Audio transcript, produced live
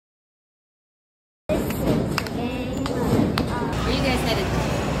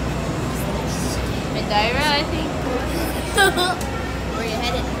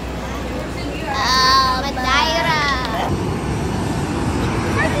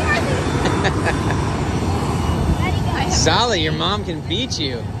Sala, your mom can beat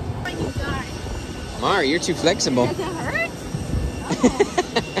you. Mar, you're too flexible. Does it hurt? Oh.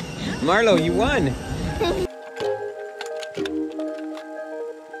 Marlo, you won.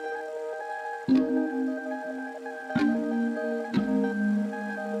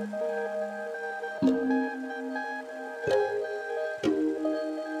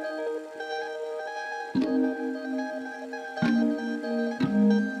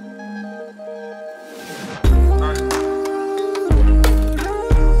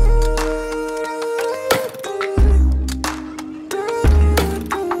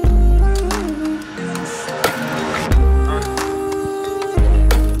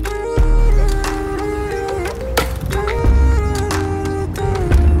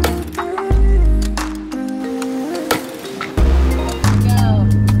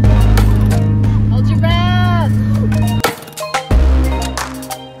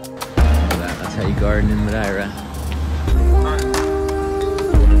 Garden in Madeira.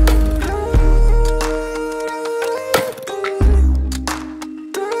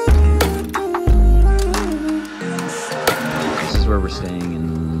 This is where we're staying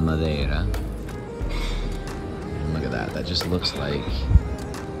in Madeira. And look at that, that just looks like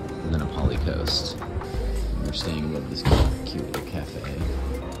the Nepali coast. And we're staying above this cute little cafe.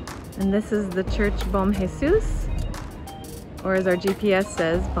 And this is the church Bom Jesus, or as our GPS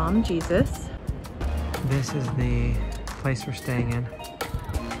says, Bom Jesus. This is the place we're staying in.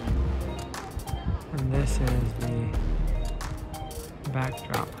 And this is the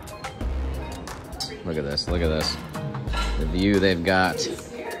backdrop. Look at this, look at this. The view they've got.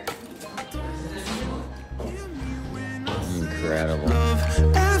 Incredible.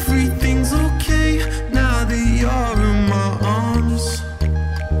 Everything's okay now that you're in my arms.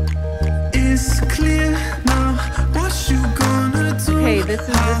 It's clear now what you gonna do. Okay, this is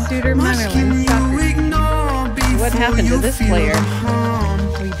the Souter Munnerlyn soccer. What happened to this player?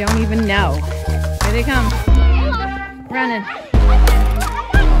 We don't even know. Here they come. Running.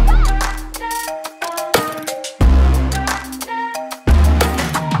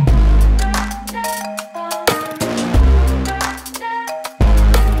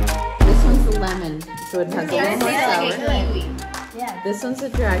 This one's the lemon, so it has a little more sour. Yeah. This one's a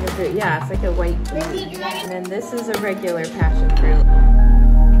dragon fruit. Yeah, it's like a white kiwi. And then this is a regular passion fruit.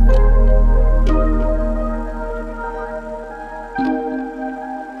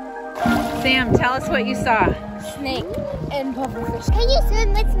 Sam, tell us what you saw. Snake and pufferfish. Can you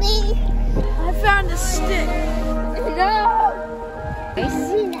swim with me? I found a stick. No!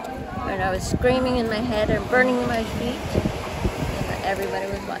 But I was screaming in my head and burning in my feet. And everybody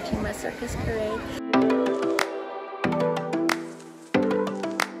was watching my circus parade.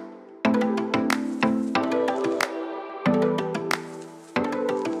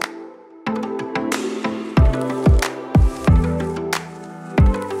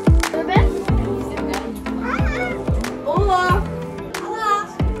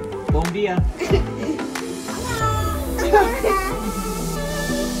 Bom dia.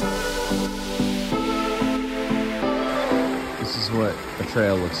 This is what a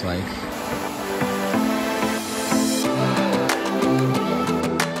trail looks like.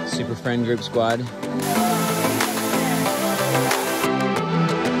 Super friend group squad. These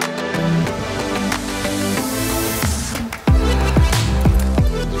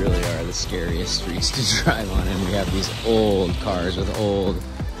really are the scariest streets to drive on, and we have these old cars with old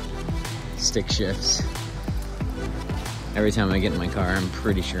stick shifts. Every time I get in my car, I'm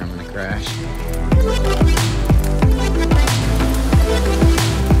pretty sure I'm gonna crash.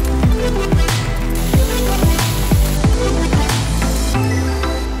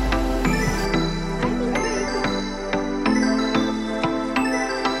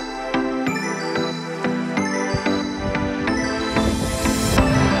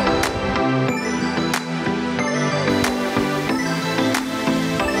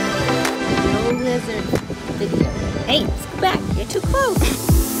 Video. Hey, let's go back. You're too close.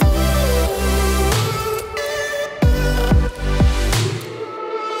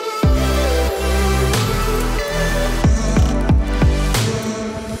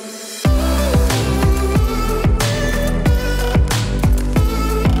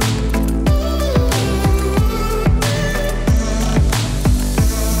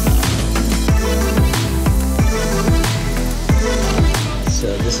 So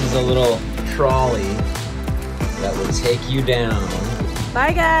this is a little trolley that will take you down.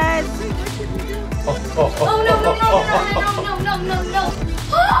 Bye, guys. Oh no no no no no no no no!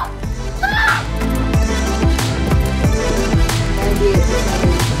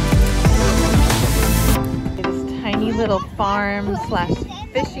 This tiny little farm slash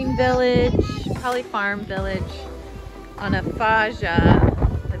fishing village, probably farm village. on a faja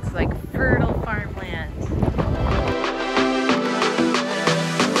that's like fertile farmland.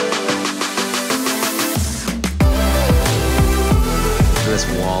 This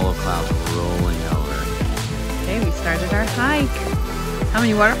wall of clouds rolling over. Okay, we started our hike. How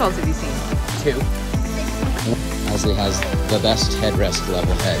many waterfalls have you seen? 2. Leslie has the best headrest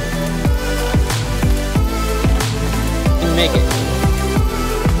level head. And make it.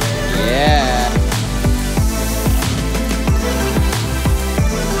 Yeah.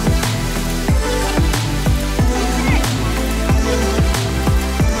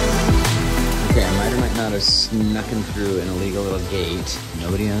 Okay, I might or might not have snuck in through an illegal little gate.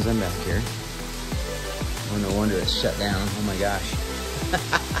 Nobody knows I'm back here. Oh, no wonder it's shut down. Oh my gosh.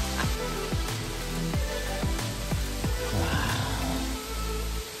 Wow.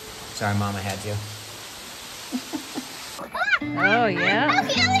 Sorry, Mom, I had to. Oh yeah.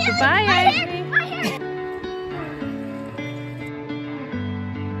 Goodbye, Ashley.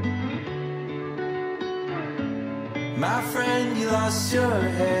 My friend, you lost your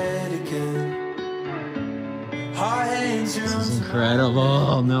head again. This is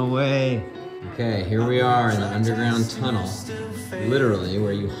incredible. No way. Okay, here we are in the underground tunnel. Literally,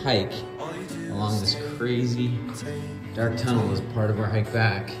 where you hike along this crazy dark tunnel as part of our hike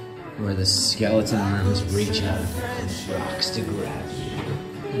back, where the skeleton arms reach out and rocks to grab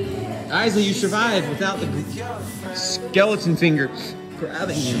you. Isley, you survived without the skeleton finger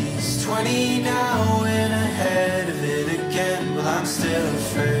grabbing you. She's 20 now and ahead of it again. Well, I'm still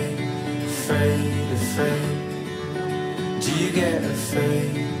afraid, afraid, afraid. Do you get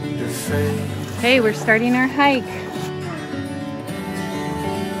afraid, afraid? Hey, we're starting our hike.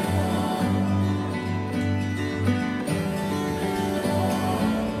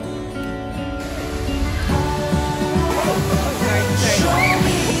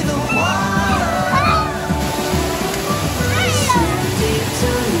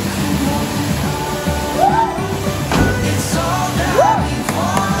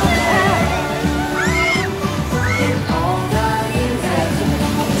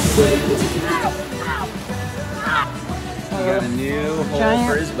 He got a new hole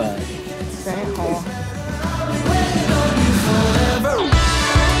for his butt. Giant hole.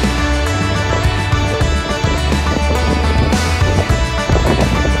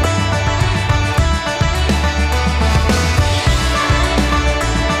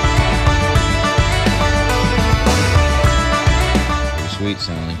 Pretty sweet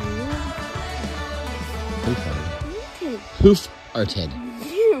sounding. Hoof-arted.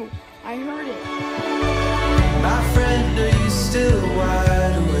 I heard it. My friend, are you still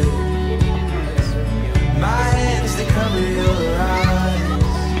wide awake? My hands, they cover your eyes.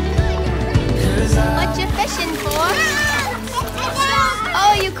 What you fishing for?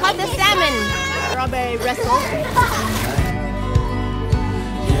 Oh, you caught the salmon. Strawberry wrestle.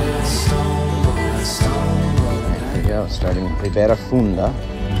 There we go, starting with Ribera Funda.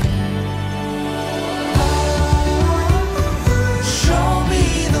 Show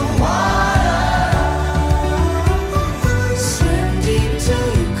me the water. Swim deep till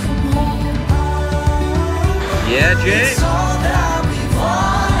you come home. Yeah, Jay? It's all that we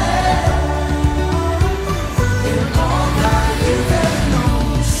wanted. And all that you've ever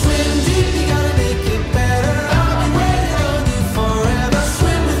known. Swim deep, you gotta make it better. I'll be waiting on you forever.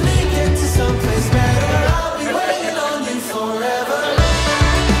 Swim with me, get to someplace better. I'll be waiting on you forever.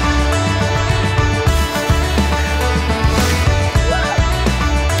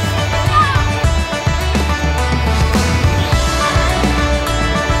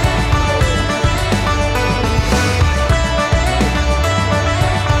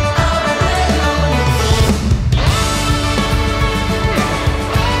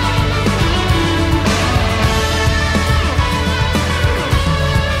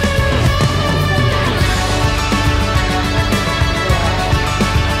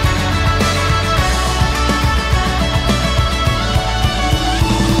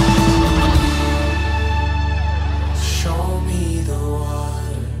 Show me the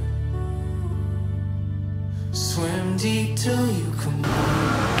water. Swim deep till you come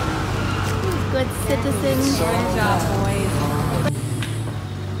home. Good citizens. Good job, boys.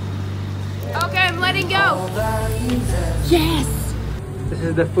 Okay, I'm letting go. This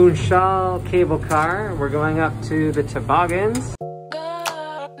is the Funchal cable car. We're going up to the toboggans.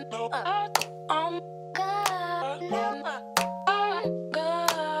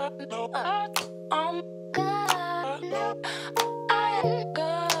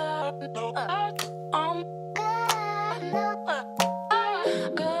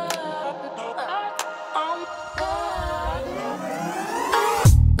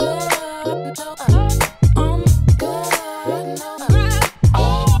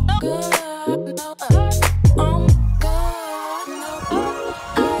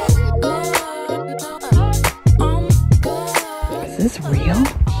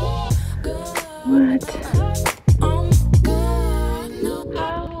 video. What?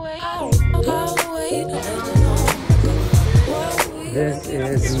 This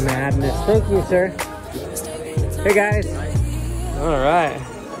is madness. Thank you, sir. Hey guys. All right.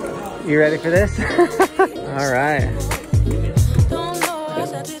 You ready for this? All right. Here goes.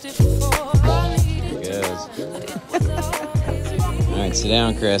 All right, sit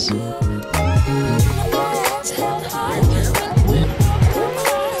down, Chris.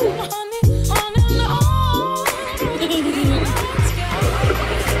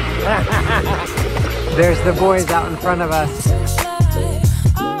 There's the boys out in front of us.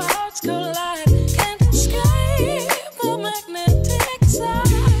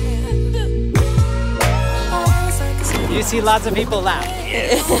 You see lots of people laugh.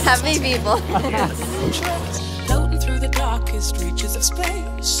 Happy people. Floating through the darkest reaches of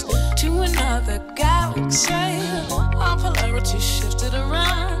space to another galaxy. Our polarity shifted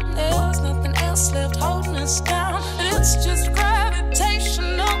around. There's nothing else left holding us down. And it's just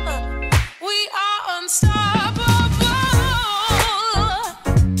gravitational. We are unstoppable.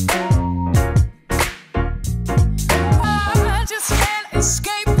 I just can't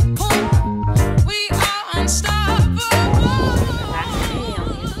escape the pull. We are unstoppable.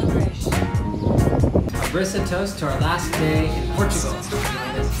 Brissa toast to our last day in Portugal.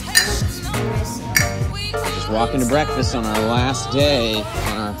 Just walking to breakfast on our last day,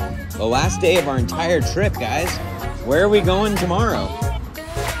 the last day of our entire trip, guys. Where are we going tomorrow?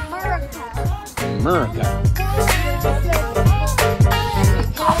 America.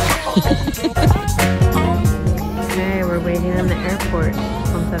 Okay, we're waiting in the airport.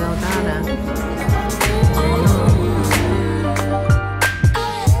 Punta Delgada.